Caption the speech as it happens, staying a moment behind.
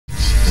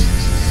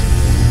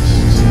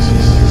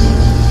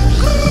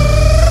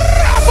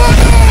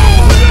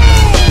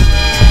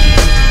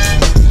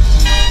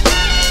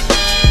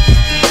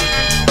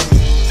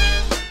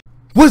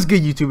What's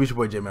good, YouTube? It's your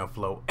boy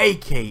Jmellflo,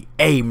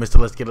 aka Mr.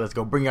 Let's Get It, Let's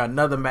Go. Bring out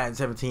another Madden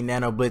 17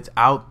 Nano Blitz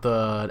out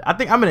the. I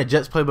think I'm in a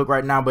Jets playbook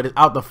right now, but it's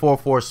out the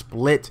 4-4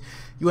 split.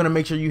 You want to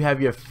make sure you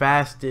have your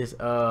fastest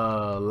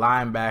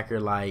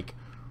linebacker like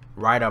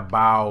right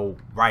about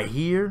right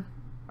here.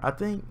 I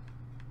think,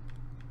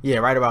 yeah,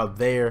 right about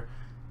there.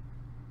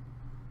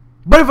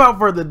 But without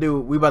further ado,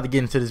 we about to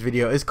get into this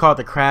video. It's called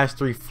the Crash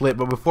 3 Flip.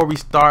 But before we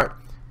start,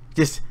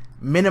 just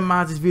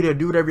minimize this video.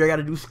 Do whatever you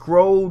gotta do.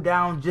 Scroll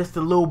down just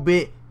a little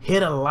bit.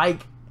 Hit a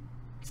like.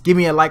 Just give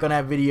me a like on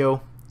that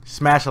video.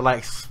 Smash a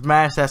like.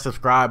 Smash that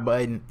subscribe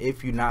button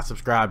if you're not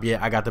subscribed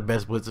yet. I got the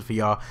best blitzer for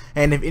y'all.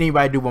 And if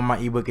anybody do want my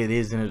ebook, it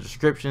is in the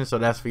description. So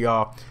that's for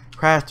y'all.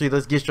 Crash 3.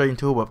 Let's get straight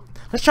into it. But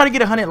let's try to get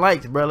 100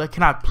 likes, brother.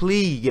 Can I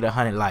please get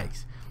 100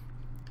 likes?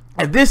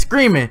 If this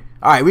screaming,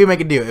 all right, we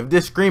make a deal. If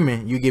this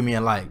screaming, you give me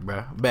a like,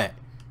 bro. Bet.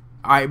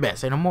 All right, bet.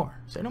 Say no more.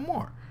 Say no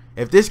more.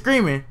 If this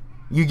screaming,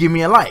 you give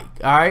me a like.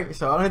 All right.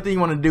 So the only thing you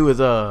want to do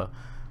is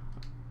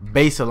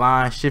base a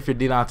line, shift your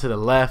dline to the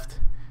left,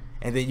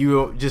 and then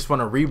you just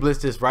want to reblitz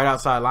this right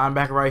outside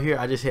linebacker right here.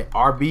 I just hit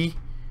RB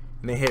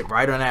and then hit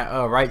right on that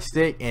right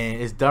stick,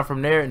 and it's done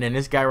from there. And then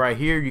this guy right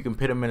here, you can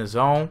put him in a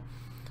zone.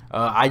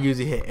 I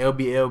usually hit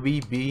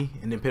LB, B,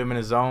 and then put him in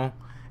a zone.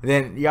 And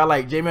then y'all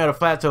like, Jmell, the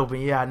flat's open.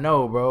 Yeah, I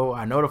know, bro.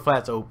 I know the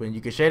flat's open. You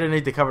can shade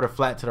underneath to cover the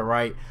flat to the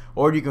right,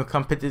 or you can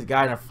come put this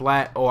guy in a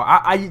flat. Or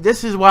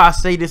this is why I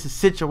say this is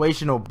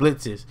situational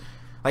blitzes.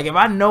 Like if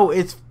I know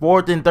it's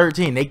 4th and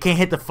 13, they can't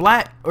hit the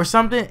flat or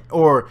something,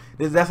 or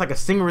that's like a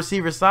single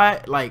receiver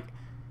side. Like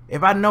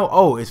if I know,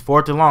 oh, it's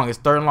 4th and long, it's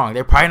 3rd and long,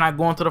 they're probably not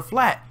going to the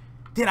flat.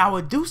 Then I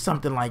would do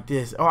something like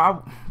this,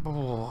 or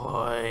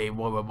boy,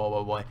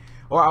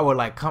 or I would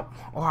like come,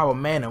 or I would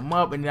man them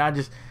up, and then I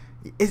just.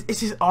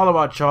 It's just all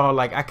about y'all.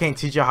 Like I can't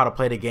teach y'all how to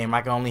play the game.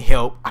 I can only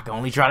help. I can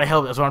only try to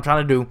help. That's what I'm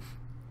trying to do.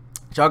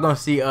 Y'all gonna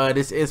see.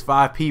 This is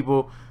 5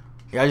 people.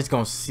 Y'all just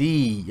gonna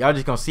see. Y'all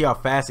just gonna see how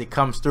fast it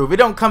comes through. If it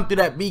don't come through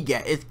that B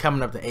gap, it's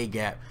coming up the A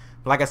gap.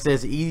 But like I said,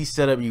 it's an easy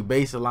setup. You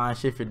base the line,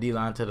 shift your D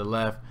line to the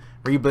left,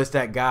 reblitz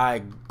that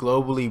guy,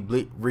 globally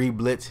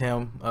reblitz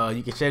him.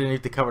 You can shade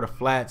underneath to cover the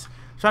flats.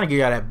 I'm trying to give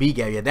y'all that B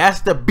gap. Yeah,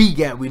 that's the B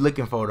gap we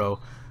looking for though.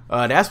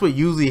 That's what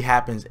usually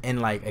happens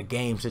in like a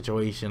game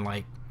situation.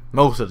 Like.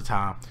 Most of the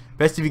time,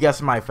 best if you got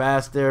somebody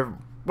faster.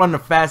 One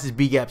of the fastest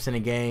B gaps in the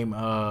game.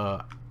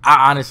 I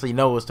honestly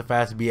know it's the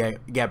fastest B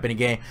gap in the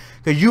game,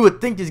 because you would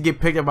think this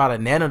get picked up by a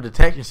nano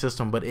detection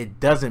system, but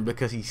it doesn't,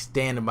 because he's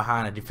standing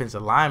behind a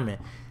defensive lineman.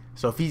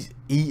 So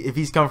if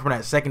he's coming from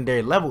that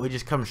secondary level, it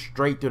just comes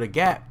straight through the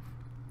gap.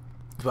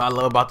 That's what I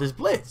love about this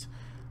blitz.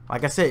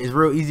 Like I said, it's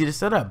real easy to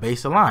set up.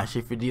 Base the line,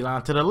 shift your D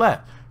line to the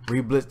left,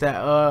 reblitz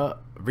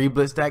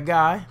that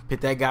guy, put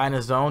that guy in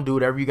the zone, do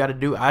whatever you got to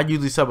do. I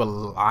usually sub a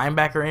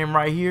linebacker in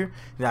right here,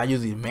 then I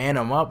usually man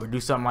him up or do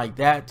something like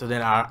that, so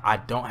then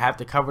I don't have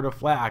to cover the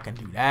flat. I can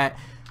do that.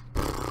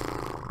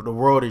 The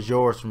world is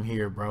yours from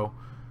here, bro.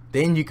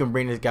 Then you can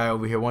bring this guy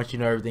over here once you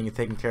know everything is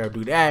taken care of.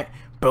 Do that,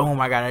 boom,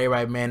 I got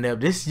everybody manned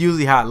up. This is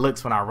usually how it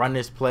looks when I run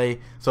this play.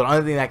 So the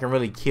only thing that can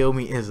really kill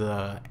me is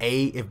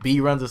if B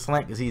runs a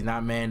slant, because he's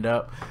not manned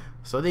up.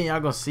 So then y'all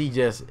gonna see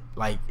just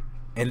like.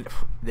 And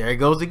there it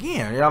goes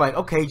again. Y'all like,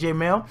 okay,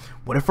 Jmell,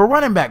 what if we're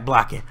running back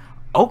blocking?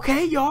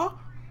 Okay, y'all,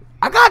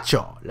 I got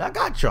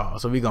y'all.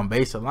 So we gonna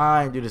base a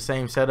line, do the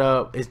same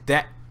setup. It's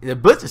that the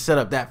blitz is set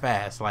up that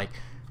fast. Like,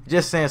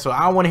 just saying. So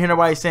I don't want to hear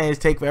nobody saying it's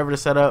take forever to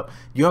set up.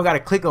 You don't gotta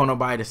click on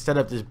nobody to set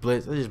up this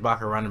blitz. Let's just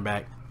block a running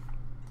back.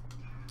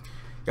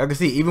 Y'all can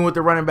see even with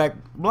the running back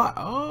block.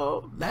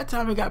 Oh, that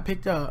time it got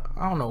picked up.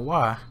 I don't know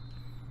why.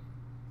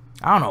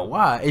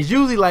 It's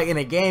usually like in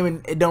a game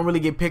and it don't really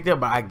get picked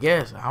up, but I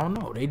guess, I don't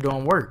know, they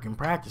doing work in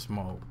practice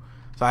mode.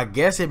 So I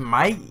guess it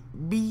might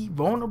be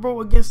vulnerable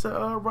against the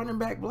running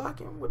back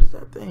blocking. What is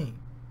that thing?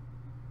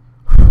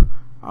 I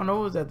don't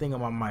know, what is that thing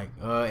on my mic?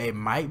 It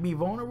might be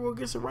vulnerable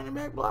against the running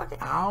back blocking.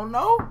 I don't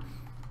know.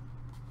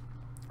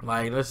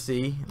 Like, let's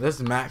see. Let's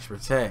max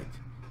protect.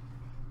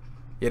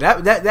 Yeah,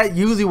 that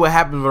usually what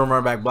happens when a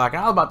running back blocking.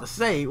 I was about to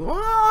say,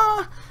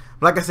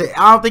 like I said,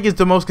 I don't think it's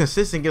the most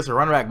consistent against a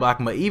running back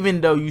blocking, but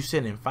even though you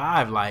sit in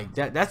 5, like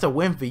that's a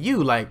win for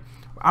you. Like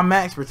I'm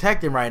max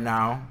protecting right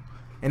now,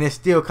 and it's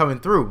still coming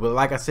through. But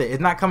like I said,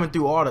 it's not coming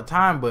through all the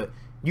time. But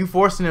you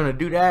forcing them to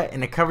do that,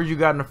 and the coverage you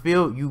got in the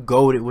field, you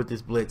goaded with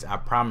this blitz. I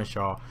promise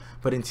y'all.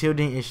 But until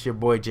then, it's your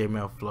boy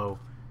Jmellflo,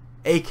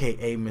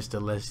 aka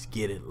Mr. Let's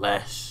Get It,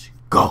 Let's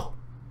Go.